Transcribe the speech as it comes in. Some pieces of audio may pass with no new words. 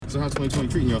So how's 2020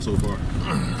 treating y'all so far?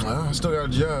 Well, I still got a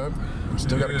job. I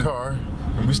still got a car.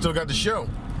 And we still got the show.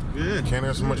 Yeah. Can't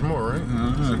ask so much more,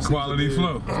 right? Quality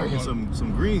flow. Drinking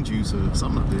some green juice or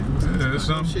something up there. Yeah, it's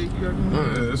something. Shake you got going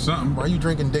on? Yeah, it's something. Why you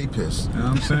drinking day piss? You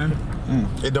know what I'm saying?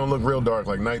 It don't look real dark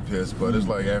like night piss, but it's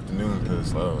like afternoon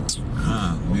piss. Oh.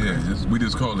 Yeah, we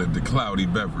just call it the cloudy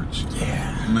beverage.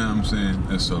 Yeah. You know what I'm saying?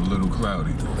 It's a little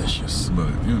cloudy. Delicious. But,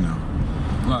 you know,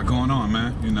 a lot going on,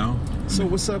 man, you know. So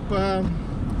what's up?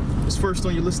 What's first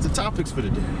on your list of topics for the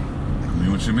day? I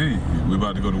mean, what you mean? We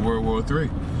about to go to World War III.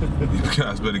 You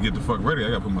guys better get the fuck ready. I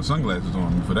gotta put my sunglasses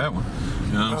on for that one.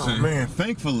 You know what I'm saying? Man,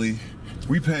 thankfully,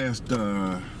 we passed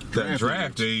That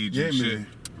draft age and shit. man.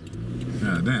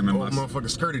 Yeah, damn, man. Old motherfucker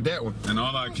skirted that one. And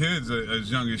all our kids are as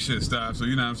young as shit stop, so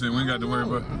you know what I'm saying? We ain't got to worry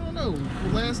about. I don't know.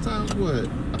 Last time, what?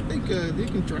 I think they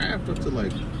can draft up to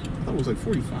like, I thought it was like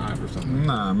 45 or something.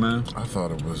 Nah, man. I thought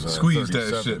it was Squeeze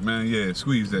 37. that shit, man. Yeah,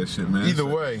 squeeze that shit, man. Either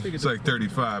way, It's like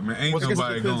 35, man. Ain't Well, I guess it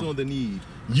nobody depends going. on the need.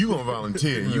 you gonna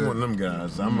volunteer. You one of them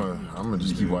guys. I'm gonna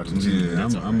just keep watching TV. Yeah,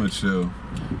 I'm gonna chill.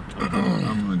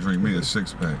 I'm gonna drink me a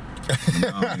 6-pack.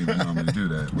 I don't even normally do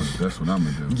that, but that's what I'm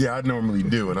gonna do. Yeah, I normally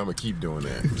do, and I'm gonna keep doing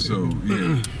that. So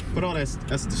yeah, But all that's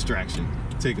a distraction.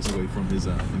 Take us away from his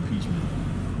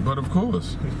impeachment. but of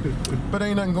course, But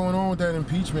ain't nothing going on with that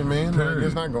impeachment, man. Like, Period.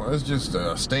 it's not going. It's just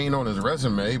a stain on his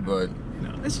resume. But No,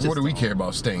 it's just what do we all- care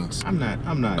about stains? I'm not.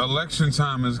 election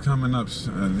time is coming up.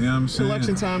 You know what I'm saying?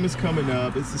 Election time is coming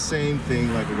up. It's the same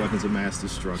thing like a weapons of mass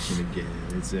destruction again.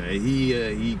 It's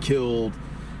he killed.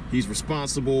 He's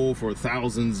responsible for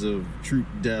thousands of troop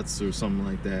deaths or something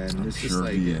like that. And it's just sure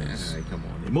like, he is. come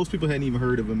on. And most people hadn't even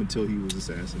heard of him until he was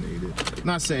assassinated.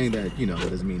 Not saying that, that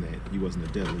doesn't mean that he wasn't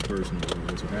a deadly person or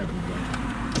that's what happened.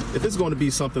 But if it's going to be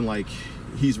something like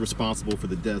he's responsible for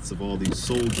the deaths of all these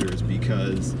soldiers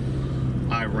because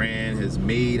Iran has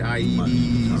made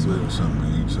IEDs or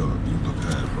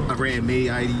Iran made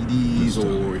IEDs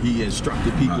or he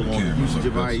instructed people on the usage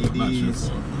of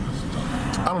IEDs.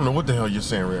 I don't know what the hell you're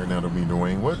saying right now to me,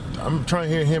 Dwayne. What? I'm trying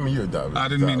to hear him and you. I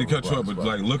didn't mean to cut you up, but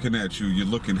like looking at you, you're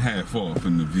looking half off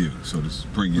in the view. So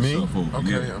just bring me. yourself over.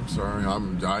 Okay, Yeah. I'm sorry.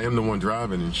 I am the one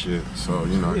driving and shit. So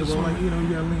you know. I Yeah, just well, wanna- like, you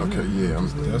gotta lean Okay, in. yeah.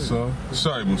 That's all.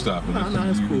 Sorry, Mustafa. No,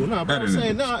 that's cool. No, but I'm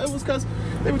saying, it was because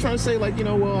they were trying to say, like,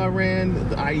 Iran,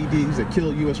 the IEDs that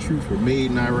killed U.S. troops were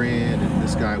made in Iran, and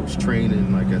this guy was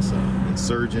training, I guess,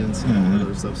 insurgents and all that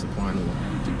other stuff, supplying them.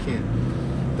 You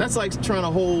can't. That's like trying to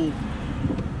hold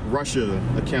Russia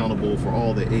accountable for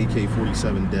all the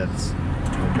AK-47 deaths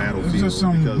on battlefields. It's just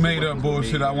some because made up weapons were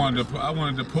bullshit. made I in wanted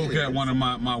Russia. to poke at one of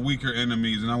my weaker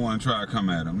enemies, and I want to try to come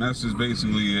at him. That's just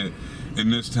basically it. In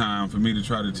this time, for me to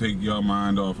try to take your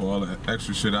mind off of all the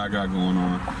extra shit I got going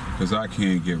on, because I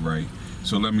can't get right.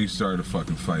 So let me start a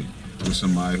fucking fight with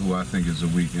somebody who I think is a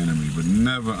weak enemy. But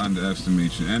never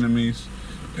underestimate your enemies.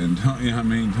 And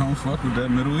don't fuck with that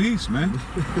Middle East, man.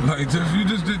 Like, you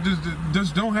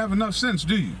just don't have enough sense,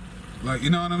 do you? Like, you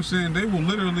know what I'm saying? They will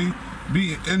literally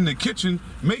be in the kitchen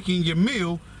making your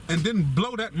meal and then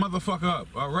blow that motherfucker up,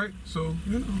 all right? So,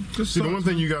 just See, the so- one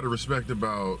thing you got to respect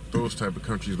about those type of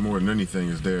countries more than anything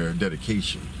is their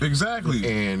dedication. Exactly.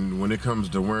 And when it comes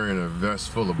to wearing a vest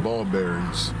full of ball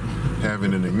bearings,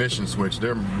 having an ignition switch,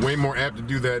 they're way more apt to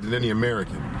do that than any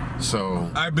American. So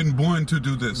I've been born to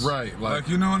do this. Right, Like,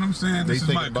 you know what I'm saying? they This is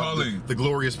think my about calling. the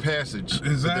glorious passage that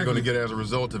they're Exactly. going to get as a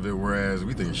result of it, whereas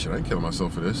we think, shit, I ain't killing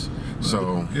myself for this.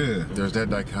 So Yeah. there's that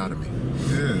dichotomy.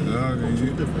 Yeah, dog.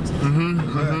 Exactly.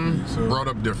 So, Brought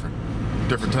up different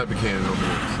type of cannon over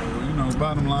there. so,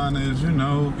 bottom line is,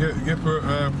 get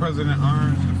President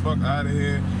Orange the fuck out of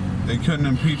here. They couldn't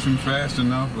impeach him fast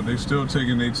enough, but they still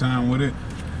taking their time with it.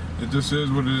 It just is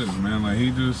what it is, man. Like,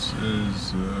 he just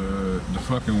is the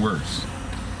fucking worst.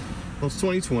 Well, it's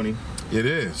 2020. It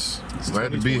is. It's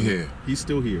Glad to be 2020. here. He's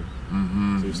still here.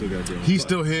 Mm-hmm. So we still got that. He's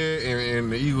still here,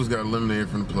 and the Eagles got eliminated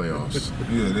from the playoffs.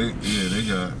 They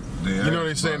got. You know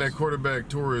they saying that quarterback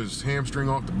tore his hamstring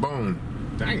off the bone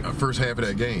Dang. first half of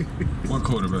that game. What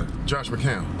quarterback? Josh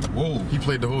McCown. Whoa. He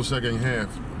played the whole second half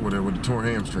with a torn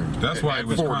hamstring. That's why he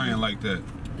was 40. crying like that.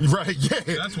 Right,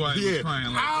 yeah. That's why he was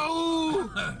crying like Ow!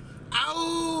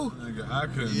 Ow! Nigga, I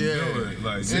couldn't Yeah. do it.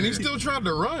 Like, And he still tried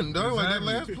to run, dog. Like that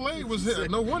Exactly. last play was hit.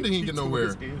 No wonder he didn't get He tore nowhere.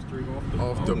 his hamstring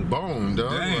Off the bone,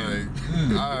 dog.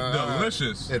 Damn. Like, I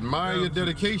Delicious. admire your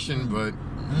dedication, but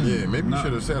yeah, maybe you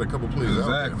should have said a couple plays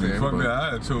Exactly. out there, man. Fuck but that.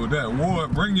 I had told that.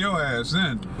 Ward, bring your ass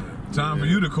in. Time for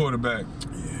you to quarterback.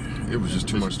 It was just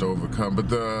too much to overcome. But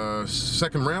the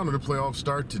second round of the playoffs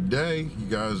start today. You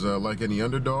guys like any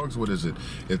underdogs? What is it?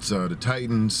 It's the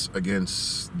Titans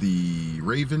against the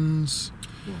Ravens.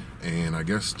 And I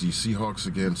guess the Seahawks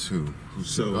against who?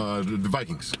 So the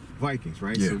Vikings. Vikings,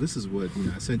 right? Yeah. So this is what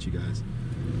I sent you guys.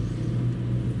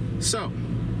 So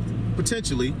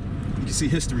potentially, you can see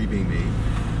history being made.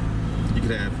 You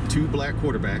could have 2 black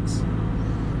quarterbacks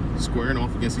squaring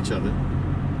off against each other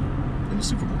in the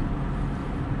Super Bowl.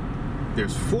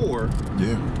 There's 4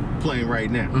 playing right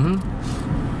now.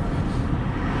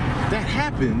 That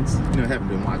happens, I haven't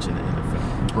been watching the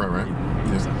NFL. Right.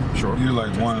 Yeah, sure. You're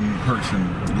like one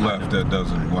person left that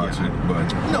doesn't watch it,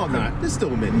 but No, I'm not. There's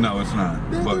still a minute. no, it's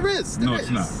not. There is. No, it's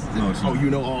not. No, it's not. Oh, you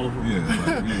know all of them?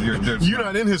 Yeah, like, there's You're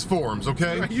not in his forums,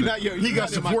 okay? You're not- you're he got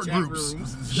not in my support chat groups.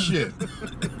 rooms. Shit.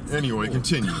 Anyway,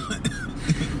 continue.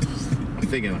 I'm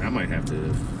thinking I might have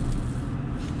to.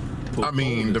 I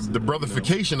mean, the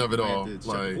brotherfication of it all. Shut the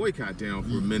Like, boycott down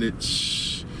for a minute.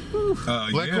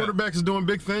 black quarterbacks is doing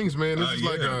big things, man. This is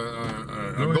like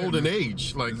a golden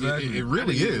age. Like Exactly. it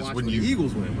really is when the you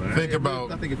Eagles win. But think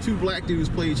about. I think if 2 black dudes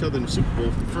play each other in the Super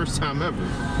Bowl for the first time ever.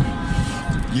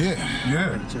 Yeah.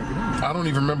 Check it out. I don't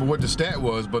even remember what the stat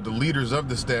was, but the leaders of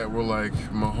the stat were like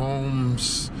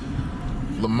Mahomes,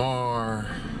 Lamar,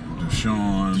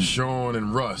 Deshaun,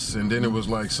 and Russ, and then it was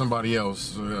like somebody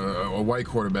else, a white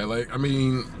quarterback. Like, I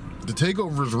mean, the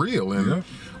takeover is real, and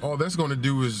all that's going to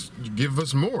do is give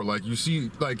us more. Like, you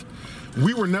see, like,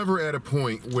 we were never at a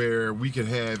point where we could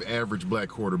have average black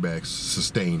quarterbacks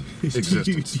sustain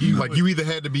existence. Like, you either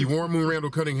had to be Warren Moon Randall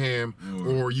Cunningham,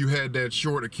 or you had that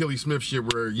short Achilles Smith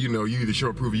shit where, you either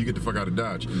show proof or you get the fuck out of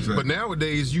Dodge. Exactly. But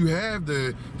nowadays, you have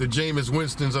the Jameis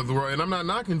Winstons of the world, and I'm not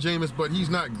knocking Jameis, but he's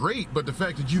not great. But the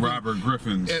fact that you Robert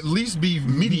Griffins at least be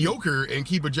mediocre and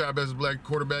keep a job as a black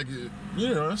quarterback,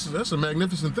 that's a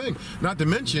magnificent thing. Not to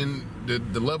mention the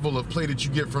level of play that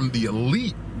you get from the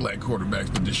elite black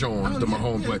quarterbacks, the Deshaun, the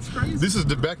Mahomes. it's crazy. This is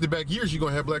the back-to-back years you're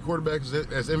gonna have black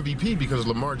quarterbacks as MVP because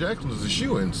Lamar Jackson is a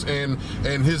shoo-in, and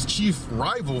his chief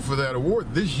rival for that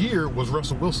award this year was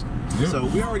Russell Wilson. So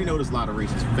we already know there's a lot of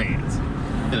racist fans,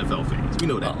 NFL fans. We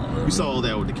know that. We saw all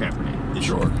that with the Kaepernick.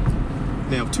 Sure.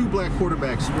 Now, if 2 black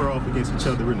quarterbacks square off against each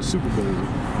other in the Super Bowl,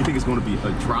 you think it's going to be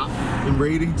a drop in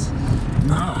ratings?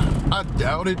 Nah, I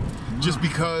doubt it. Just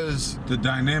because the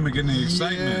dynamic and the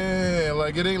excitement. Yeah,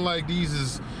 like it ain't like these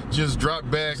is just drop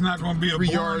back. It's not going to be a 3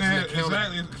 boring yards and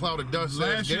ass. a cloud of dust.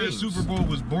 Last year's games. Super Bowl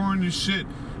was boring as shit.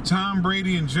 Tom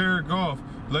Brady and Jared Goff.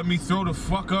 Let me throw the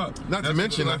fuck up. Not to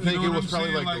mention, I think it was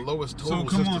probably like the lowest total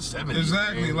since the 70s.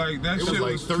 Exactly, like that it shit was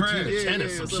was like 13 trash. to 10 or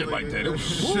some shit like that. It was,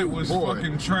 Shit was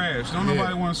fucking trash. Don't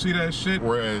nobody want to see that shit.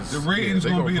 Whereas the ratings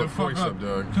they gonna gonna be put the fuck points up. up,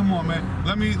 dog. Come on, man.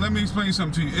 Let me explain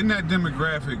something to you. In that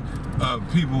demographic of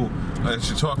people that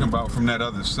you're talking about from that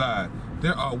other side,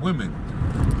 there are women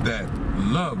that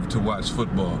love to watch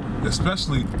football,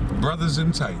 especially brothers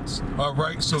in tights. All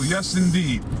right, so yes,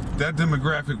 indeed, that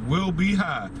demographic will be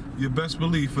high. You best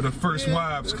believe for the first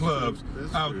wives clubs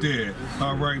out there.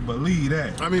 All right, believe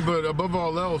that. I mean, but above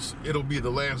all else, it'll be the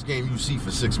last game you see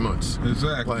for 6 months.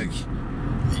 Exactly. Like,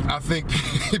 I think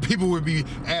people would be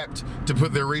apt to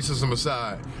put their racism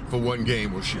aside for one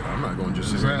game. Well, shit, I'm not going to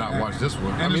just sit here and not watch this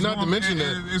one. And I mean, not to mention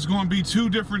that it's going to be 2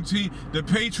 different teams. The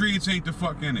Patriots ain't the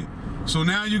fuck in it. So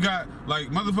now you got, like,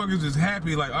 motherfuckers is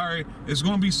happy, like, all right, it's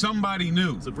going to be somebody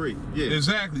new. It's a break. Yeah.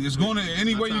 Exactly. It's going to,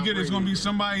 any way you get it, it's going to be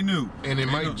somebody new. and it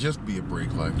might just be a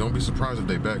break. Like, don't be surprised if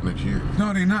they back next year.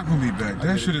 No, they not going to be back.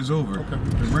 That shit is over.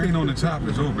 The rain on the top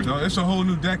is over, dog. It's a whole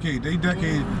new decade.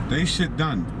 They shit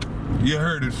done. You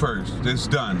heard it first. It's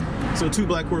done. So 2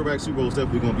 black quarterback Super Bowl is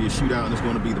definitely going to be a shootout, and it's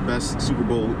going to be the best Super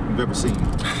Bowl we've ever seen.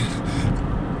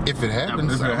 If it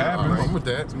happens, If it happens. I'm with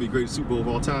that. It's going to be the greatest Super Bowl of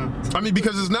all time. I mean,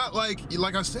 because it's not like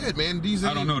I said, man, these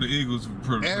I don't know the Eagles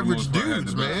for the average most part, had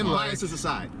dudes, the best man, one. like- Biases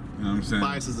aside. You know what I'm saying?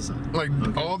 Biases aside. Like,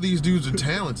 all these dudes are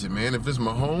talented, man. If it's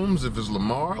Mahomes, if it's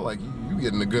Lamar, like, you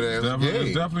getting a good ass game.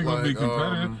 It's definitely going to be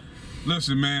competitive.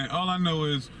 Listen, man, all I know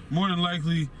is more than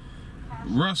likely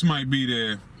Russ might be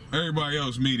there. Everybody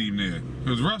else meet him there.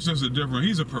 Because Russ is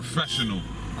he's a professional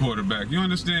quarterback. You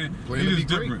understand? Playing to He's be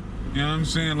great. different. You know what I'm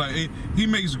saying? Like, he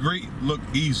makes great look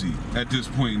easy at this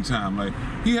point in time. Like,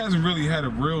 he hasn't really had a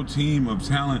real team of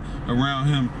talent around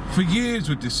him for years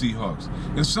with the Seahawks.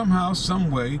 And somehow,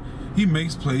 some way, he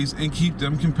makes plays and keep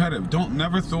them competitive. Don't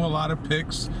never throw a lot of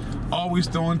picks. Always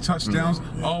throwing touchdowns.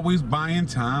 Always buying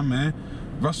time, man.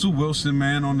 Russell Wilson,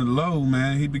 man, on the low,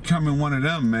 man, he becoming one of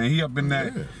them, man. He up in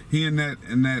that, he in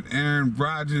that Aaron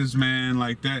Rodgers, man,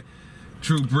 like that.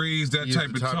 Drew Brees, that He is type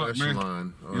the of top talk, man.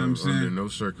 echelon, You know what I'm saying? Under no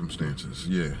circumstances.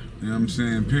 Yeah. You know what I'm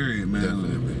saying? Period, man.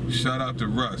 Definitely. Shout out to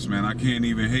Russ, man. I can't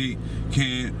even hate,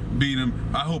 can't beat him.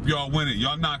 I hope y'all win it.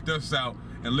 Y'all knocked us out.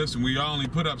 And listen, we only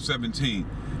put up 17. You know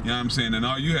what I'm saying? And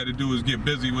all you had to do was get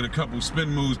busy with a couple spin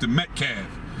moves to Metcalf.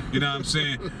 You know what I'm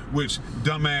saying? Which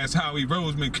dumbass Howie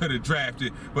Roseman could have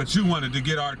drafted, but you wanted to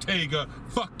get Ortega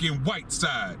fucking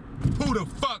Whiteside. Who the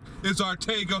fuck is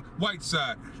Ortega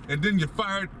Whiteside? And then you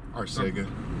fired Arcega.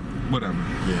 Whatever.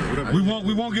 Yeah, whatever.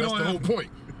 We won't get That's on the him. whole point.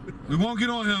 We won't get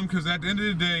on him because at the end of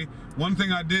the day, one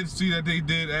thing I did see that they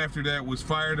did after that was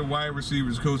fire the wide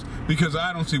receivers coach because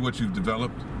I don't see what you've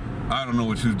developed. I don't know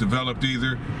what you've developed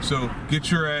either. So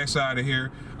get your ass out of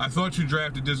here. I thought you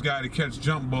drafted this guy to catch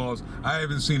jump balls. I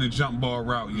haven't seen a jump ball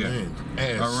route yet. Man,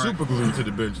 ass All right. super glued to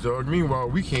the bench, dog. Meanwhile,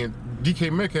 we can't.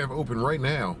 DK Metcalf open right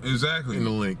now Exactly. in the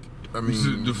link. I mean,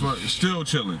 Still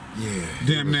chilling. yeah.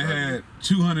 Damn, they had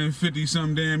 250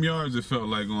 some damn yards. It felt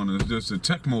like on just a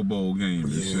Tecmo Bowl game.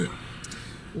 And Yeah. shit.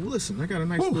 Well, listen, I got a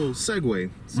nice little segue.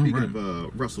 Speaking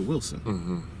of Russell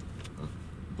Wilson,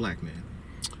 black man.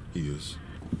 He is.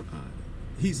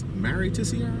 He's married to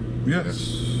Ciara?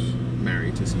 Yes,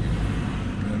 Married to Ciara.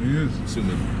 that he is.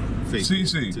 Assuming faithful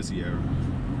CC. to Ciara.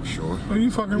 Sure. Oh,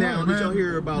 you fucking Now, right, did man. y'all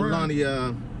hear about Right. Lonnie,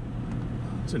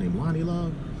 what's her name, Lonnie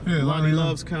Love? Yeah, Lonnie Lonnie Love.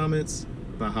 Love's comments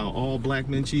about how all black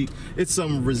men cheat. It's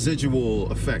some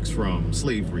residual effects from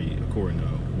slavery, according to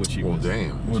what she Well, was.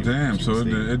 damn. Well, she- damn. she So was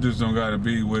saying. it just don't gotta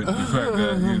be with the fact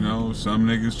that some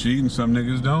niggas cheat and some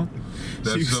niggas don't.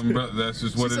 That's She something. said- That's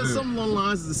just She what it said is. something along the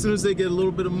lines, as soon as they get a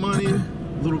little bit of money,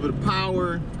 a little bit of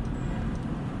power,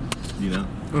 you know,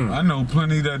 I know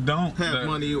plenty that don't. have that-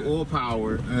 money or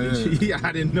power. Yeah.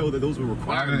 I didn't know that those were I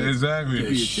requirements. didn't- exactly. to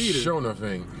be a cheater. Sure enough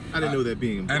thing. I didn't know that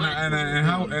being a black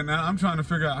woman. And I'm trying to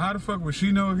figure out how the fuck would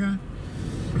she know again?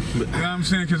 You know what I'm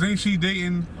saying? Because ain't she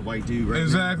dating? A white dude, right?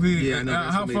 Exactly. Now. Yeah, I know.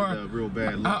 That's How what made far? it a real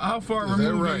bad look. How far Is that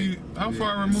removed are right? you? How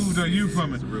far Yeah, removed are you it's-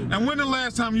 from it? it's a real And bad when the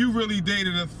last time you really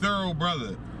dated a thorough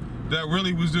brother that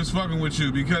really was just fucking with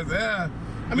you? Because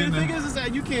I mean, the thing is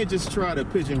that you can't just try to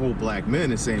pigeonhole black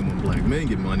men and saying when black men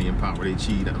get money and power, they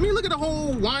cheat. I mean, look at the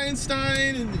whole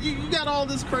Weinstein, and you got all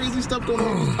this crazy stuff going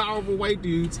on with these powerful white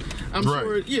dudes. I'm Right.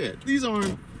 sure, yeah,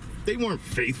 they weren't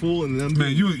faithful, and them.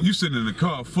 Man, you sitting in a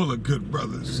car full of good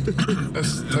brothers.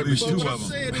 That's the type At of least shit. two What of I'm them.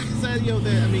 saying is that,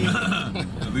 that, I mean,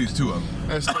 At least two of them.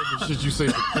 That's the type of shit you say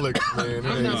for clicks, man.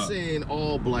 I'm not saying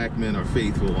all black men are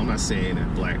faithful. I'm not saying that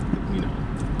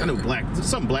I know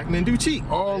some black men do cheat.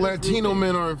 All Latino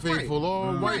men aren't faithful. Right.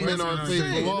 All white Right. men That's aren't what I'm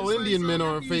saying. faithful. All It's like Indian men some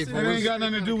aren't people faithful. It say- ain't got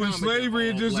nothing to do with slavery.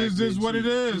 It just is what it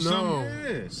is. No.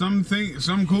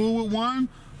 Some cool with one,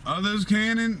 others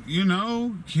can and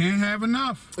can't have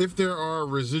enough. If there are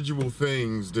residual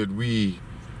things that we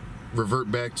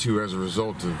revert back to as a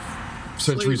result of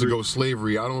centuries Slavery. ago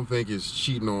slavery, I don't think it's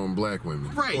cheating on black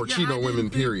women. Right, Or yeah, cheating I on women,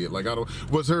 didn't think- period. Like,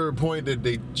 was her point that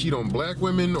they cheat on black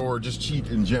women or just cheat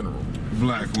in general?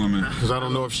 Black women. Because I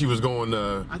don't know if she was going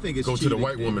to I think it's go to the cheating.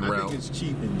 white woman I route. think it's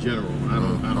cheap in general. I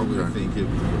don't really Okay. think it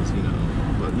was,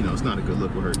 but it's not a good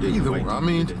look with her dating Either white way, I dudes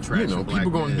mean, and then trashing black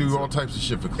people gonna men, do so- all types of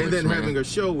shit for clicks, And then man. having a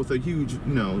show with a huge,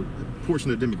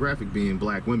 portion of the demographic being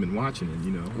black women watching it,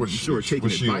 I'm sure taking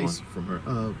what's she advice on? from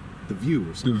her. The View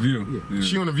or something. The View. Yeah. Yeah.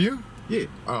 She on The View? Yeah.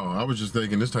 Oh, I was just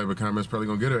thinking this type of comment's probably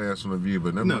gonna get her ass on The View,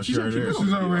 but never No, mind. she's actually been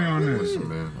She's already on there. Listen,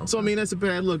 man. So I mean, that's a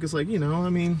bad look. It's like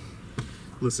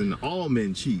listen, all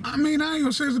men cheat. I mean, I ain't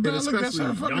gonna say it's a bad And look. That's her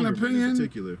especially fucking younger men in opinion.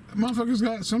 particular. Motherfuckers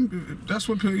got some. That's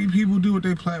what people do with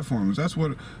their platforms. That's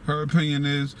what her opinion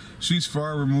is. She's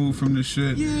far removed from this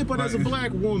shit. Yeah, but as a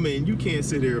black woman, you can't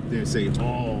sit there up there and say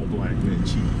all black men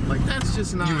cheat. Like that's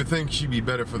just not. You would think she'd be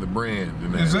better for the brand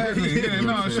than that. Exactly. Yeah. You know what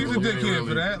No, I'm she's a saying? They ain't dickhead really-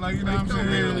 for that. Like you know what I'm They saying.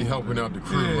 ain't really helping out the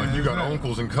crew. Yeah, like you got exactly.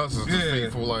 uncles and cousins that's Yeah.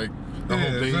 faithful. Like the Yeah,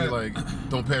 whole thing, exactly. like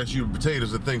don't pass you the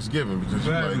potatoes at Thanksgiving because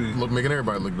you're Exactly. like making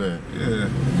everybody look bad. Yeah.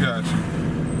 Got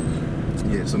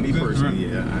you. Yeah. So me personally,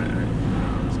 yeah,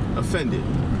 I offended.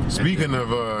 Speaking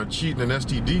of cheating and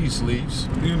STD sleeves,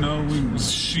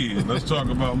 Let's talk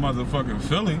about motherfucking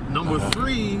Philly. Number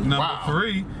 3. Number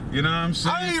 3. You know what I'm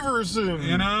saying? Iverson.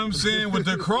 You know what I'm saying? With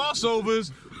the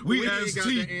crossovers, we We ain't got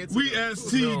the answer, we though.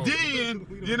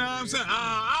 STDing, you know what I'm saying?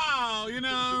 You know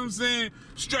what I'm saying?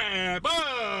 Strap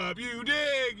up, you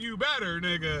dig? You better,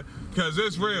 nigga. Cause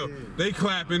it's real. Yeah. They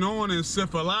clapping on and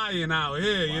syphilizing out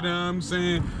here, you know what I'm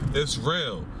saying? It's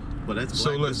real. But that's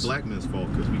So black men's fault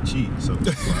because we cheat. So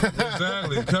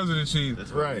Exactly, because of the cheat.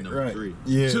 that's why Right, number right. 3.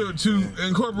 Yeah. To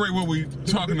incorporate what we're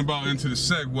talking about into the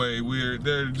segue, where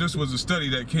there just was a study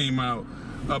that came out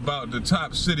about the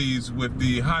top cities with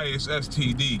the highest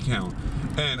STD count.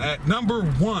 And at number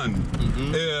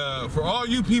 1, for all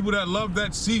you people that love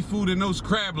that seafood and those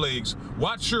crab legs,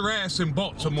 watch your ass in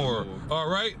Baltimore. All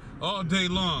right? all day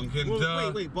long.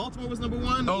 And, wait. Baltimore was number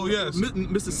 1? Oh, yes.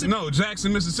 Mississippi? No,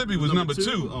 Jackson, Mississippi was number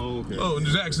 2. Oh, okay. Oh,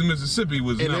 Jackson, Mississippi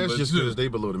was number 2. And that's just because they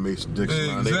below the Mason-Dixon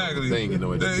line. Exactly. They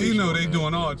they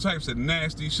doing all types of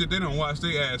nasty shit. They don't wash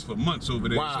their ass for months over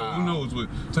there. Wow. So who knows what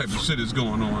type of shit is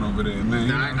going on over there,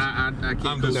 man. I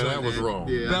can't. That was wrong.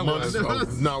 Yeah, that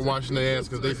was not washing their ass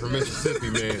because they from Mississippi,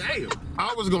 man. Damn.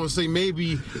 I was gonna say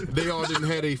maybe they all didn't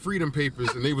have their freedom papers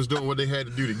and they was doing what they had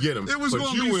to do to get them. It was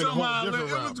going to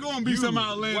be some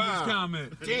outlandish wow.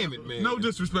 comment. Damn it, man. No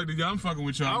disrespect to y'all. I'm fucking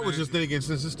with y'all. I was just thinking,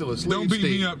 since it's still a slave Don't beat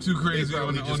state, me up too crazy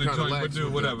on the joint, but do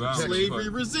whatever. Slavery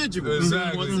residual.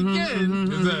 Exactly. Once again.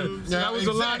 Exactly. That was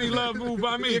a Lonnie Love move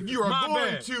by me. If you are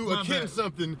going to akin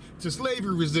something to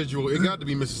slavery residual, it got to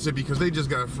be Mississippi because they just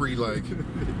got free, like,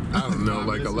 I don't know,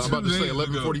 like, I'm about to say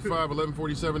 11:45,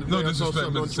 11:47. No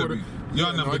disrespect, Mississippi.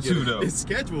 Y'all number 2, though. It's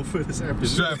scheduled for this afternoon.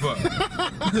 Strap up.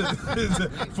 It's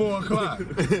at 4 o'clock. You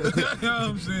know what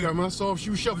I'm saying? Got my soft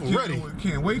shoe shuffle ready.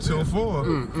 Can't wait till 4.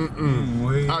 I'm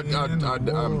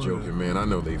joking, man. I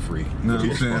know they free. Know what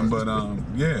I'm saying? But,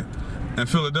 yeah. And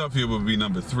Philadelphia would be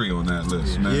number 3 on that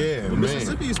list, man. Yeah, man.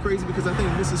 Mississippi is crazy because I think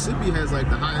Mississippi has like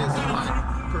the highest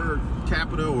per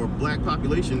capita or black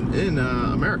population in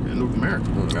America, in North America.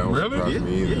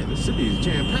 Really? Yeah, Mississippi is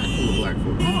jam-packed full of black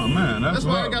folk. Oh, man, that's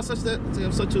why I got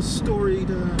such a storied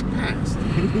past.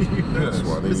 That's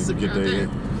why they need to get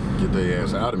their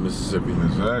ass out of Mississippi.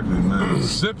 Exactly, man.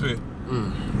 Mississippi.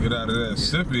 Get out of that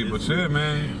Mississippi. But yeah,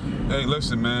 man. Hey,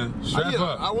 listen, man. Strap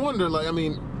up. I wonder, like, I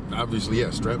mean, obviously, yeah,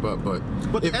 strap up, but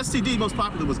the STD most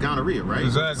popular was gonorrhea, right?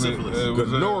 Exactly.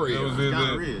 Gonorrhea. It was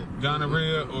either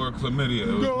gonorrhea or chlamydia.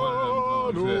 It was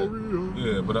gonorrhea.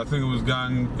 Yeah, but I think it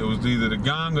was either the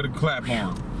gong or the clap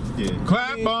on. Yeah.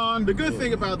 Clap on. The good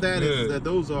thing about that is that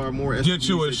those are more STDs get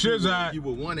you a shizite. You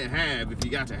would want to have if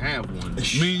you got to have one.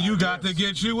 You got to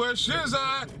get you a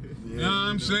shizite. You know what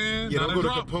I'm saying? Yeah, don't go the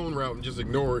Capone route and just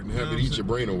ignore it and have it eat your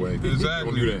brain away.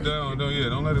 Exactly. Don't do that.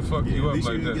 Don't let it fuck you up like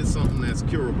that. At least you get something that's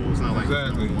curable. It's not like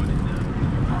one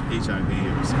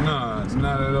HIV or something. Nah, it's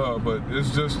not at all. But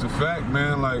it's just the fact,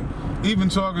 man. Like, even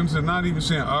talking to, not even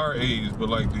saying our age, but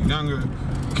like the younger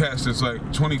cats that's like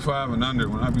 25 and under,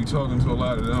 when I be talking to a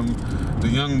lot of them, the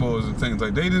young boys and things,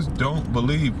 like, they just don't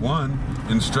believe, 1,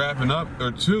 in strapping up,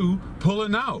 or 2,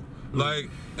 pulling out. Like,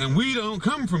 and we don't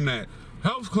come from that.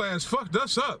 Health class fucked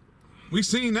us up. We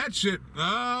seen that shit.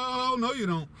 Oh, no, you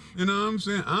don't. You know what I'm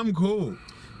saying? I'm cool.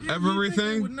 Yeah,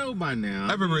 everything. You would know by now.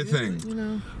 Everything. You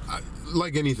know.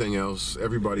 Like anything else,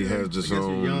 everybody has this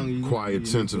own quiet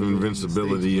sense of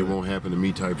invincibility. It won't happen to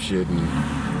me type shit, and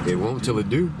it won't till it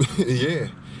do. Yeah.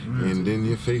 And then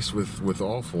you're faced with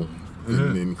awful.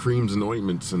 And creams and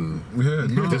ointments and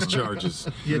discharges.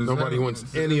 Nobody wants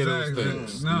any of those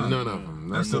things. No. None of them.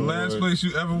 That's the last place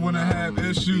you ever want to have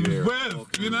issues with.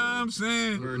 You know what I'm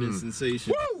saying? Burning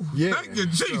sensation. Woo! Yeah. Thank you,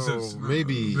 Jesus. So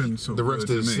maybe the rest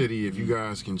of the city, if you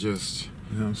guys can just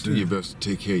do your best to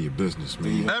take care of your business,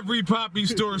 man. Every poppy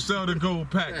store sell the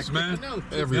gold packs, man. You know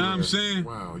what I'm saying?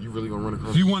 Wow, you really gonna run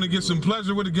across. If you want to get some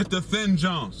pleasure with it, get the Thin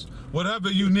Jones.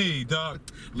 Whatever you need, dog.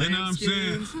 You know what I'm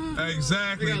saying?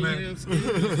 Exactly, man. You know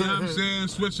what I'm saying?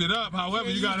 Switch it up. However,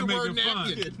 you gotta make it fun.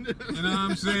 You know what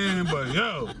I'm saying? But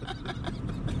yo.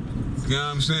 You know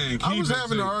what I'm saying? I was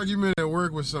having an argument at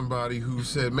work with somebody who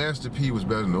said Master P was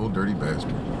better than Old Dirty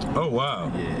Bastard. Oh, wow.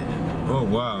 Yeah. Oh,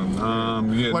 wow. I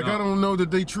don't know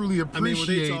that they truly appreciate. I mean, were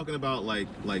they talking about like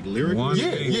lyrically?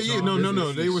 Yeah.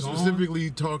 No. They were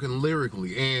specifically talking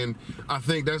lyrically, and I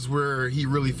think that's where he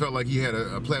really felt like he had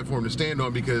a platform to stand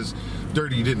on, because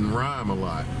Dirty didn't rhyme a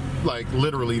lot. Like,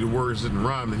 literally, the words didn't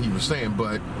rhyme that he was saying,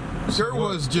 but Dirt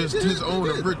was just his own.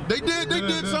 They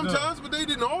did sometimes, but they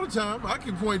didn't all the time. I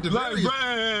can point to like various.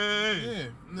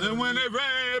 Rain. And when they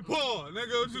rain, pour.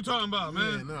 Nigga, what you talking about,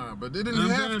 man? Yeah, nah, but they didn't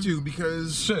have to,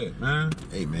 because shit, man.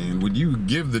 Hey, man, would you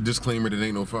give the disclaimer that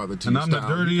ain't no Father T? And I'm the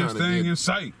dirtiest thing in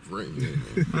sight. Right, you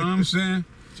know what I'm saying?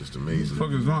 Just amazing. What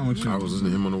the fuck is wrong with you? I was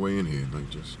listening to him on the way in here, like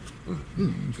just.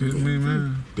 Kidding me,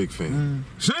 man? Big fan.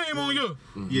 Shame on you.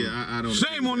 Yeah, I don't.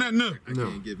 Shame on that nut. I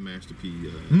can't give Master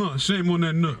P. No, shame on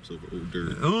that nut. Over Old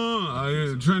Dirty.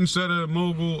 Trendsetter,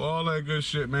 mogul, all that good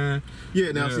shit, man.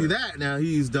 Yeah, now see that. Now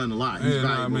he's done a lot. He's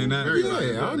I mean that.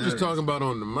 I'm just talking about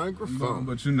on the microphone.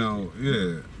 But you know,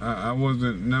 I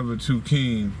wasn't never too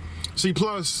keen. See,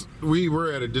 plus we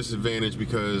were at a disadvantage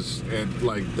because at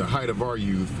like the height of our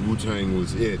youth, Wu-Tang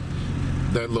was it.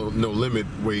 That No Limit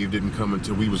wave didn't come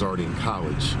until we was already in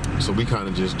college, so we kind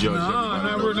of just judged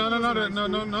everybody.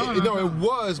 No, it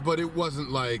was, but it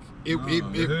wasn't like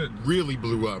it really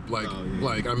blew up. Like,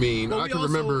 I mean, Well, I can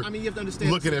remember you have to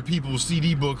understand looking at people's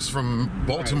CD books from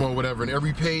Baltimore or whatever, and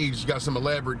every page got some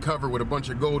elaborate cover with a bunch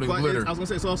of gold and But glitter. I was gonna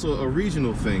say it's also a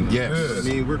regional thing. Yes. I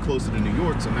mean, we're closer to New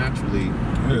York, so naturally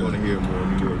we want to hear more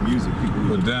New York music. People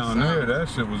who But down there, that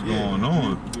shit was going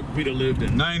on. We'd have lived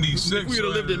in 96. We'd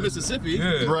have lived in Mississippi.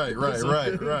 Yeah. Right.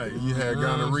 You had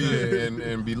gonorrhea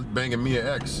and be banging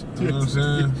Mia X. You know what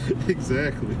I'm saying?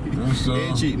 Exactly. So-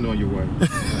 And cheating on your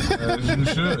wife. As you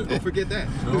should. Don't forget that.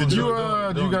 Did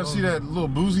you guys see that little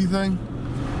Boozy thing?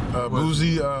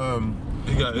 Boozy. He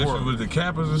got issues with the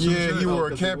Kappas or some Yeah, shit? he wore a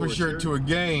because he Kappa wore a shirt shirt? to a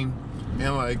game,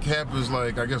 and like Kappa's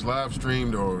like I guess live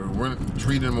streamed or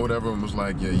treated him or whatever, and was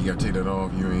like, yeah, you gotta take that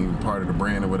off. You ain't part of the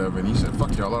brand or whatever. And he said,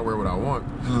 fuck y'all, I'll wear what I want.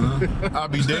 I'll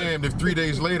be damned if 3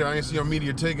 days later I ain't see on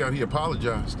media takeout. He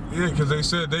apologized. Yeah, because they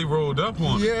said they rolled up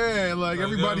on it. Yeah, like you know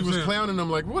everybody what I'm was saying? clowning him,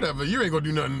 like whatever. You ain't gonna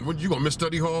do nothing. What, you gonna miss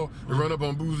study hall and run up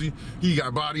on Boozy? He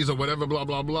got bodies or whatever, blah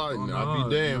blah blah. And I'll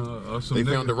be damned. They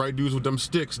found the right dudes with them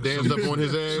sticks, danced up on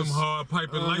his ass. Some hard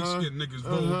piping light skinned niggas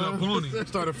rolled up on him.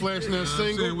 Started flashing that You know what I'm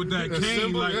single saying? With that cane,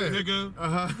 symbol, like, yeah.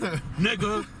 nigga,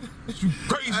 nigga, you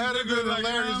crazy That'd have nigga, been like, you know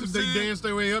hilarious what I'm if they saying? danced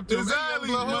their way up to him. Exactly,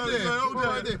 Hey, hold mother- that, hold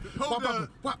right that, there. hold Pop, that.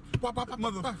 pop, pop, pop, pop,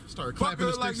 Mother- Started clapping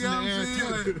the fucker, like, sticks in the you know what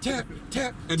I'm air. saying? Tap,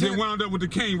 tap, And tap. then wound up with the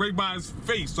cane right by his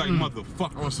face, like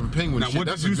motherfucker. On some penguin Now shit. what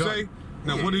That's did you a gun. say?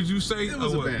 Now what did you say? It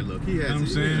was a what? bad look. He had You know what I'm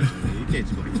to. saying? You can't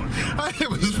just go like, fuck that. It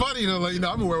was funny though, like, I'm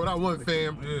gonna wear what I want,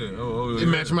 fam. Yeah, It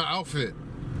matched my outfit.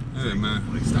 Yeah,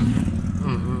 man. Like, stop.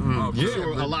 Oh, Yeah, I'm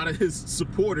sure but- a lot of his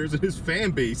supporters and his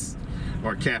fan base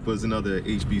are Kappas and other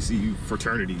HBCU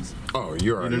fraternities. Oh,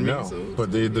 you already You know know. what I mean?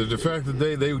 So- But the fact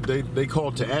that they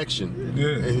called to action,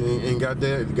 Yeah. and got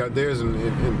theirs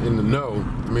in the know,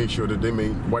 made sure that they may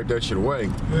wipe that shit away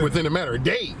within a matter of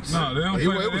days. No, they don't Like, play. it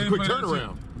was they a ain't quick play that turnaround.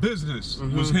 shit. Business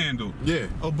was handled. Yeah.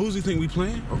 Oh, Boozy think we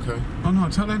playing? Okay. Oh no,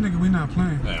 tell that nigga we not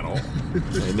playing. At all.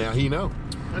 And now he know.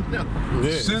 I know.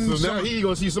 Yeah. Send So now some- he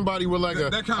gonna see somebody with like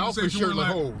That a outfit conversation shirt went like,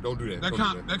 like- oh, don't do that. That,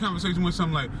 don't do that conversation was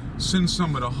something like, send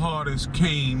some of the hardest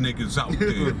cane niggas out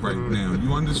there right now.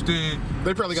 You understand?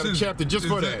 They probably got a chapter just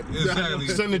for that. Exactly.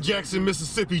 Send the Jackson,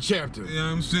 Mississippi chapter. You know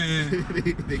what I'm saying?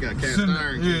 They got cast Send,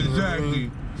 iron. yeah, canes.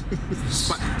 exactly.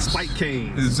 Spike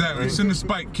canes. Exactly. Send the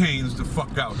spike canes the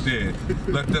fuck out there.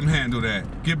 Let them handle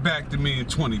that. Get back to me in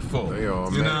 24. They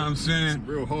all you know mad. what I'm saying?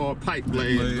 Real hard pipe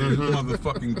blade. Like,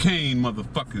 motherfucking cane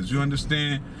motherfuckers. You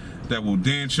understand? That will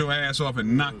dance your ass off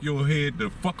and knock your head the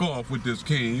fuck off with this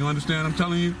cane. You understand what I'm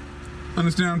telling you?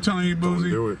 Understand what I'm telling you, Boozy?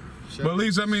 Do it. But at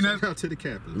least, I mean, Shout that. out to the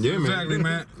Kappas. Yeah, man. Exactly,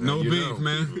 man. Now No you beef, know.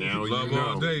 man. Now you Love know.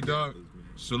 all day, dog.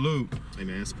 Salute. Hey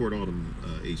man, support all them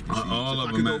HBCUs. All if of I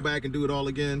them, could go man. back and do it all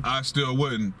again. I still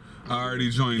wouldn't. I already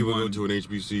joined You would one. go to an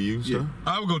HBCU Yeah. stuff?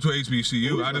 I would go to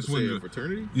HBCU. I just wouldn't. wouldn't. A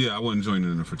fraternity? Yeah, I wasn't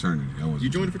joining in a fraternity. I wasn't. You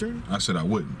joined a fraternity? I said I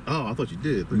wouldn't. Oh, I thought you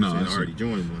did. But No, you I said said- already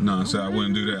joined one. No, I said I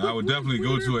wouldn't do that. I would definitely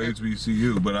go to a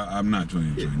HBCU, but I'm not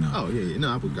joining Yeah. right now. Oh yeah, yeah. No,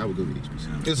 I would go to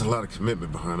HBCU. There's a lot of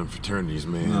commitment behind them fraternities,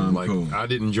 man. Nah, I'm like cool. I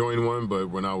didn't join one, but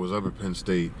when I was up at Penn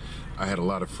State, I had a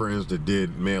lot of friends that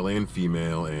did male and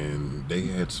female, and they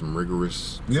had some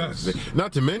rigorous. Yes.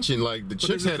 Not to mention, like the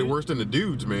chicks is it had it too? worse than the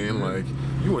dudes, man. Like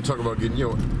you want to talk about getting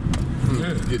your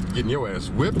Yeah. getting your ass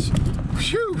whipped?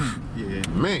 Phew. Yeah.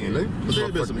 Man, they But there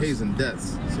have been some hazing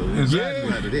deaths. So Exactly. they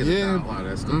had to Yeah. dial a lot of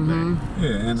that stuff back. Yeah,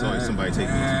 and It's always somebody taking it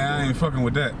too I far. ain't fucking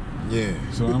with that. Yeah.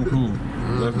 So I'm cool.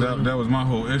 That was my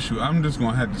whole issue. I'm just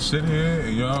gonna have to sit here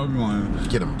and y'all going.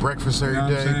 Get them breakfast every You know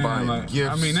what I'm day, saying? buy 'em Like, gifts.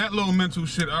 I mean, that little mental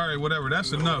shit, all right, whatever,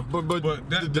 that's enough. But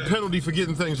that, the penalty for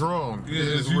getting things wrong yeah,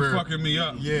 is you where fucking me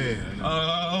up. Yeah.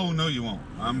 Oh, no, you won't.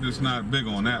 I'm just not big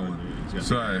on that one.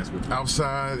 Sorry.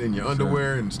 outside in your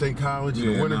underwear in state college in Yeah,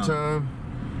 the no. wintertime.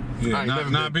 Yeah, I ain't not, never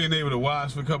not been- being able to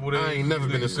wash for a couple days. I ain't never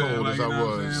been as Nigga said, cold like, as you I know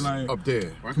what I'm was saying? Like, up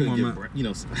there. Or I Come on, couldn't man.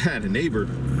 get, I had a neighbor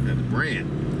at the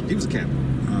brand. He was a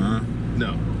captain. Uh-huh.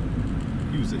 No.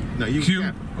 He was Q? a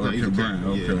captain. Or No, he was a brand,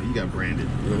 captain. okay. Yeah, he got branded.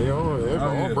 Yeah, they all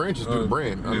yeah. branches do the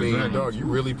brand. I Yeah, mean, exactly. dog, you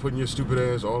really putting your stupid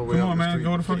ass all the way Come out on, the man. street.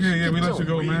 Go the fuck here. Yeah, we let you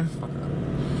go, man.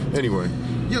 Anyway,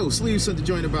 Yo, Sleeve sent the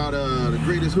joint about the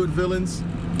greatest hood villains.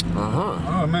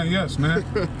 Oh, man, yes, man.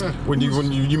 when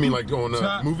you mean like on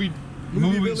Top- movie?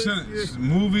 villains?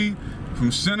 Movie from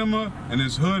cinema and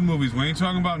it's hood movies. We ain't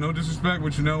talking about, no disrespect,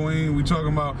 but you know, we talking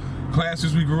about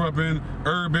classes we grew up in,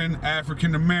 urban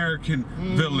African American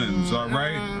villains. All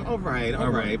right. All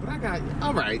right. But I got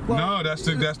all right. Well, No, that's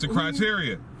the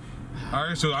criteria. All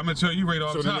right, so I'm gonna tell you right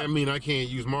off So then top. that mean I can't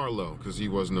use Marlo because he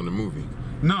wasn't on the movie.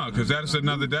 No, because that's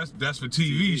that's for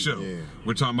TV show. Yeah.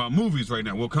 We're talking about movies right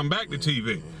now. We'll come back to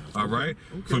TV. All right.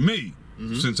 For me,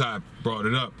 since I brought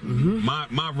it up.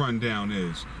 My rundown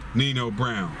is Nino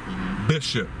Brown,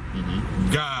 Bishop,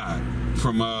 God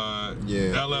from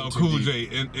LL Cool J,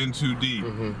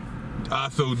 N2D. I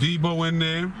throw Debo in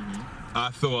there. I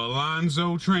throw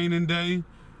Alonzo Training Day,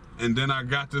 and then I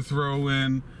got to throw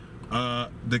in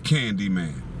the Candy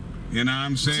Man. You know what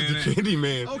I'm saying? The Candy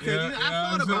Man. Okay,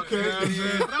 I thought about that.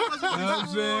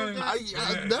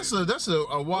 That's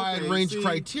a wide range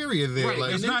criteria there. Right.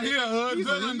 Like, It's not here, hood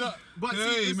villain. But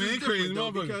Hey, see, man, this is crazy different,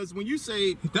 though, motherfucker. because when you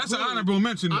say That's an hood, honorable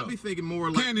mention, though. I'd be thinking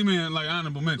more like Candyman, like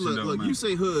honorable mention, though, look, man. you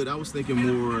say hood, I was thinking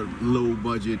more low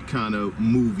budget kind of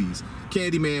movies.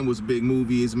 Candyman was a big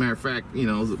movie. As a matter of fact, you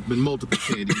know, there's been multiple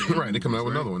Candyman. right, they coming out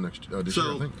with right? another one this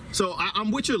year, I think. So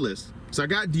I'm with your list. So I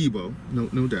got Debo,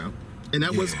 no doubt. And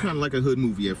that was kind of like a hood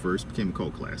movie at first, became a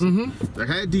cult classic. I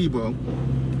had Debo,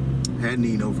 had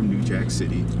Nino from New Jack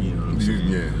City, you know what I'm saying?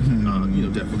 Yeah. You know,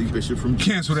 definitely Bishop from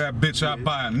Cancel that bitch, I'll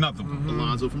buy another one.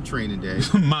 Alonzo from Training Day.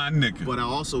 My nigga. But I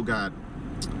also got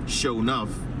Show Enough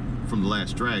from The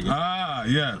Last Dragon. Ah,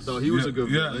 yes. So he was a good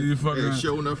Yeah, villain. you fucking. And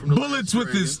Show Enough from The Bullets Last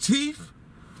with his Dragon. teeth?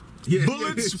 Yeah.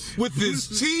 Bullets with his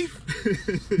teeth?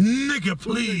 Nigga,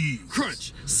 please.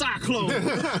 Crunch, Cyclone,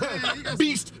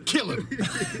 Beast killing.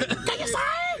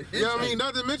 You know what I mean?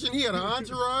 Not to mention he had an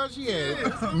entourage, he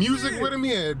had music with him, he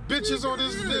had bitches on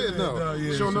his head. No,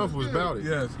 yeah, sure enough was about it.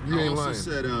 Yes. You I ain't also lying.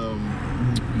 said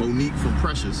Monique from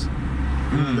Precious.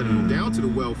 Better go down to the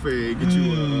welfare, get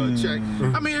you a check.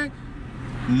 I mean,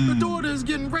 the daughter is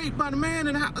getting raped by the man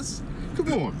in the house.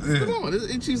 Come on.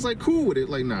 And she's like cool with it.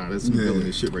 Like, nah, that's some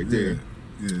villainous shit right there.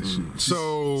 Yeah, shit.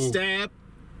 So Stab,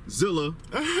 Zilla,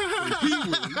 and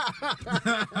Pee-wee.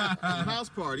 House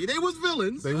Party. They was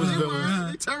villains. They was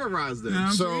villains. They terrorized them. Yeah,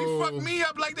 I'm So- saying, you fucked me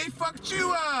up like they fucked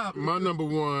you up. my number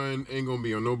one ain't gonna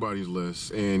be on nobody's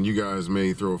list, and you guys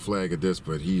may throw a flag at this,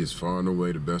 but he is far and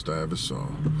away the best I ever saw.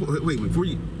 Wait, before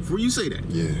you say that,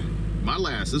 Yeah. my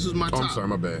last. This is my Oh, top. I'm sorry,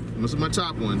 my bad. This is my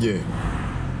top one. Yeah.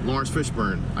 Lawrence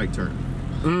Fishburne, Ike Turner.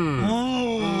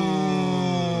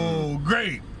 Oh,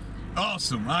 great.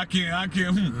 Awesome. I can't.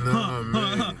 Nah,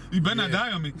 man. You better not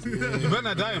die on me. You better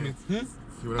not die on me.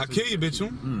 I kill you, bitch.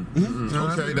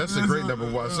 Okay, that's a great number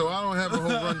one. So I don't have a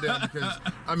whole rundown because,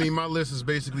 I mean, my list is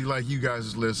basically like you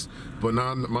guys' list, but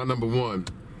now my number one,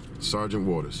 Sergeant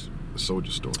Waters, A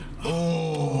Soldier Story.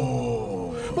 Oh.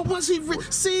 But was he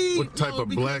see? What type of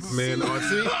black man are?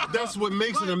 See, that's what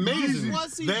makes it amazing.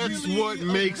 Was he That's really what a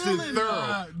makes it villain?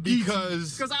 thorough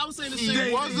because I was saying the he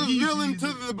same was a thing. villain to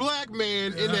the black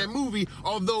man in that movie,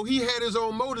 although he had his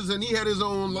own motives and he had his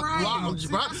own Right. logic.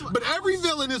 See, that's what But I every was-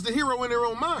 villain is the hero in their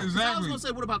own mind. I was Exactly. gonna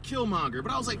say, what about Killmonger?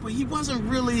 But I was like, but he wasn't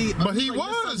really. But he like,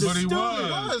 was. But he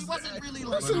misunderstood. was. He wasn't really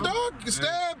like. Listen, dog,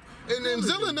 Stab and then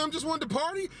Zilla and them just wanted to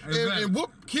party Exactly. and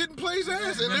whoop Kid and Play's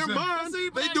ass. In their Exactly. mind, See,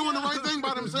 they man, doing the yeah. right thing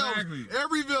by themselves. Exactly.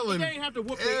 Every villain, They ain't have to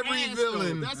whoop their every ass,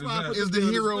 villain though. That's why I put is them the down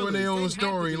as hero in their own villains. They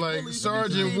have to story. be Like bullies,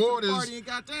 Sergeant they came to the Waters. party and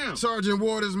got down. Sergeant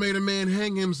Waters made a man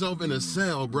hang himself in a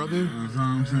cell, brother. That's what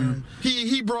I'm saying.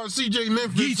 He brought C.J.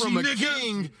 Memphis Geechee from a nigga.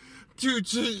 king to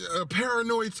a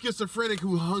paranoid schizophrenic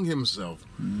who hung himself.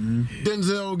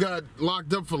 Denzel got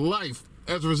locked up for life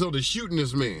as a result of shooting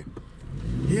this man.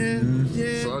 Yeah.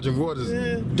 Sergeant Waters,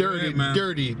 dirty, Yeah, man.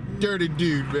 dirty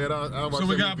dude, man. I watch So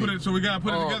we that gotta movie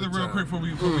put it all together the real time. quick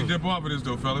before we dip off of this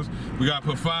though, fellas. We gotta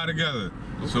put 5 together.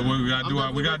 So what we gotta do?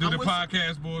 I'm We gotta do the definitely-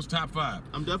 podcast boys top 5.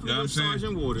 I'm definitely You know with what I'm saying?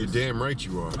 Sergeant Waters. You're damn right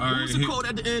you are. All What right, was the quote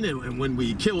at the end? And when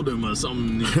we killed him or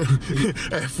something?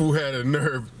 That fool had a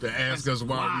nerve to ask us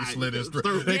why we why. slit his throat.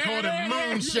 Throat. They called him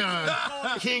Moonshine,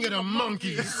 King of the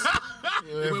Monkeys.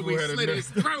 That when fool we had a slit nerve. his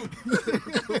throat.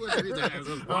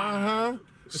 Uh-huh.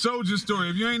 Soldier Story.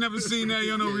 If you ain't never seen that,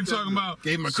 you don't know what we're talking about.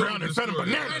 Gave him a crown and fed him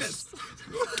Soldier Story. bananas.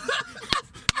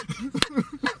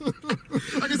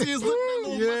 I can see his lip, that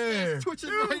little Yeah. mustache twitching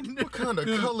right now. What kind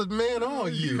of colored man are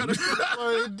you?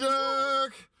 Like,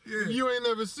 Doug, Yeah. you ain't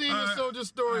never seen a Alright. Soldier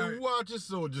Story. Alright. Watch a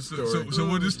Soldier Story. So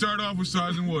we'll just start off with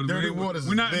Sergeant Waters. Dirty Waters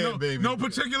We're not is dead, no, baby. no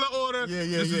particular order. Yeah.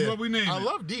 This is what we name I it.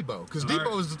 love Debo because All right.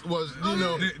 Debo was you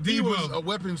know, yeah. he Debo. was a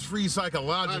weapons-free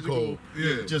psychological,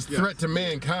 Yeah. just Yeah. threat to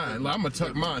mankind. Like, I'm gonna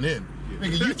tuck mine in.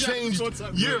 Nigga, you changed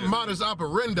your modus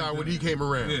operandi when he came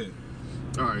around. Yeah.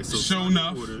 All right, so Show Sergeant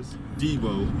enough. Waters,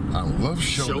 Debo. I love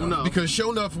Sho'nuff Sho'nuff. because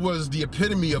Sho'nuff was the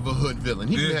epitome of a hood villain.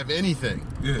 He didn't Yeah. have anything.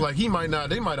 Yeah. Like they might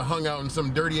have hung out in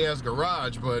some dirty ass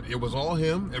garage, but it was all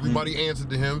him. Everybody answered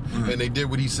to him, and they did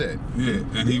what he said. Yeah.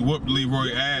 And he whooped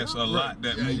Leroy ass a lot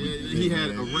that movie. He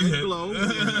had a red glow.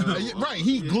 Right,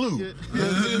 he glue.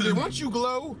 yeah. Once you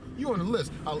glow, you on the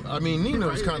list. I mean,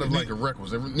 Nino's kind of like a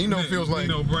reckless. Nino feels like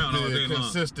Nino Brown all day the long.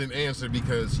 consistent answer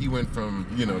because he went from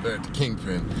that to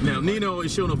Kingpin. Now Nino and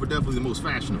Sho'nuff were definitely the most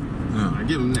fashionable. I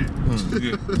give him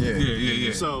that.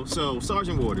 Yeah. So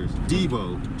Sergeant Waters,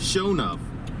 Debo, Shonuff.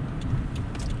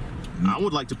 I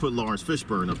would like to put Lawrence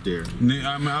Fishburne up there.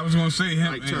 I mean, I was gonna say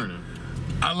him. Ike Turner.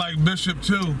 I like Bishop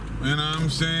too. You know what I'm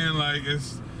saying? Like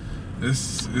it's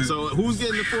So who's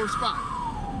getting the 4th spot?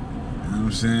 You know what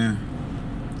I'm saying?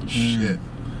 Shit.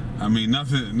 I mean,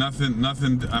 nothing.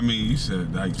 I mean, you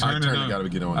said Ike Turner got to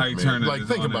get on that, Ike man. Turner Like, is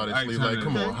think on about it, Ike Sleeve. Turner. Like,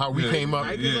 come on, how we came up.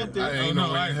 Ike is up there. I ain't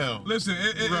no way in hell. Listen,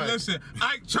 listen.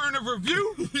 Ike Turner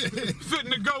review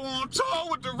fitting to go on tour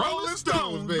with the Rolling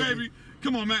Stones, baby.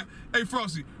 Come on, man. Hey,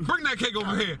 Frosty, bring that cake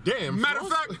over here. Damn, Matter of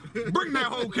fact, bring that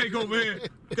whole cake over here.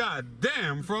 God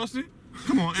damn, Frosty.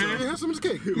 Come on, Hey, Aaron. have some of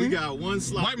this cake. We got one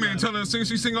slot. White man left. telling her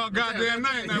she sing all goddamn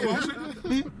night now, won't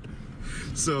she?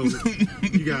 So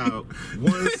you got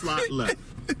one slot left.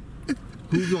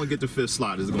 Who's gonna get the 5th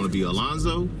slot? Is it gonna be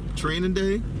Alonzo, Training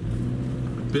Day,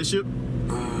 Bishop,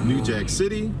 New Jack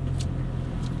City?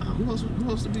 Who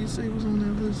else did he say was on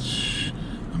that list?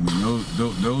 I mean,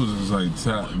 those is like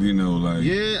top, you know, like.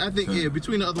 Yeah, I think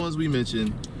between the other ones we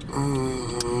mentioned,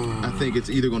 I think it's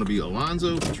either gonna be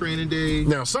Alonzo for Training Day.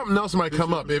 Now, something else might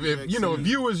come up. If you know,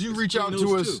 viewers, you reach out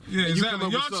to us. Yeah, and you come exactly. up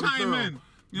with Y'all something chime thorough, in.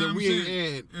 You know then what we I'm ain't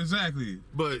saying? in. Exactly.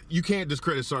 But you can't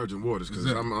discredit Sergeant Waters because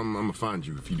Exactly. I'm gonna find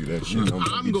you if you do that shit.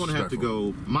 I'm gonna have to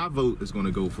go. My vote is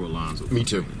gonna go for Alonzo. Me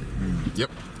too. Yep.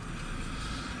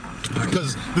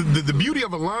 Because the beauty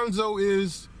of Alonzo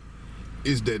is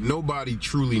that nobody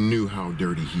truly knew how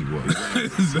dirty he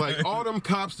was. Like all them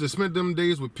cops that spent them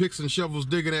days with picks and shovels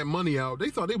digging that money out, they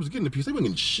thought they was getting a piece. They wasn't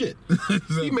getting shit.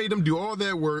 He made them do all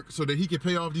that work so that he could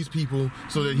pay off these people,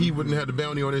 so that he wouldn't have the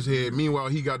bounty on his head. Meanwhile,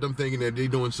 he got them thinking that they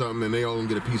doing something and they all gonna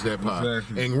get a piece of that pie.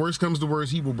 Exactly. And worst comes to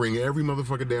worst, he will bring every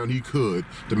motherfucker down he could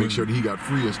to make sure that he got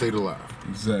free and stayed alive.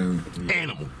 Exactly.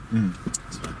 Animal.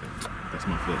 That's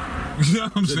my 5th. You know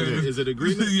what I'm saying? Is it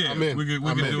agreement? Yeah, I'm in. we can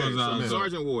I'm do in. it. Okay, so I'm in.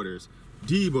 Sergeant Waters,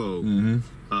 Debo,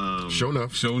 Sure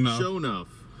enough. Show enough. Shonuff,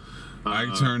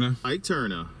 Ike Turner. Ike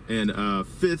Turner, and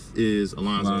 5th is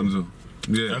Alonzo.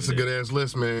 Yeah. That's a good ass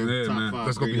list, man. Yeah, Top man. 5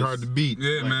 That's gonna be hard to beat.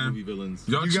 Yeah, black man. movie villains.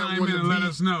 Y'all You got chime one in to and let beat.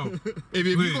 us know. If Please.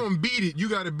 you're gonna beat it, you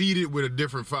gotta beat it with a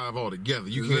different 5 altogether.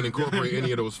 You can't incorporate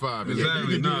any of those 5. And Exactly, if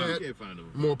you can nah. do You that, can't find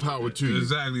them. more power to you.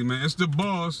 Exactly, man. It's the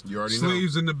boss. You already know.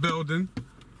 Sleeves in the building.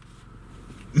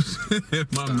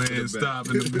 My man, the back. stop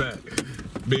in the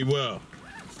back. Be well.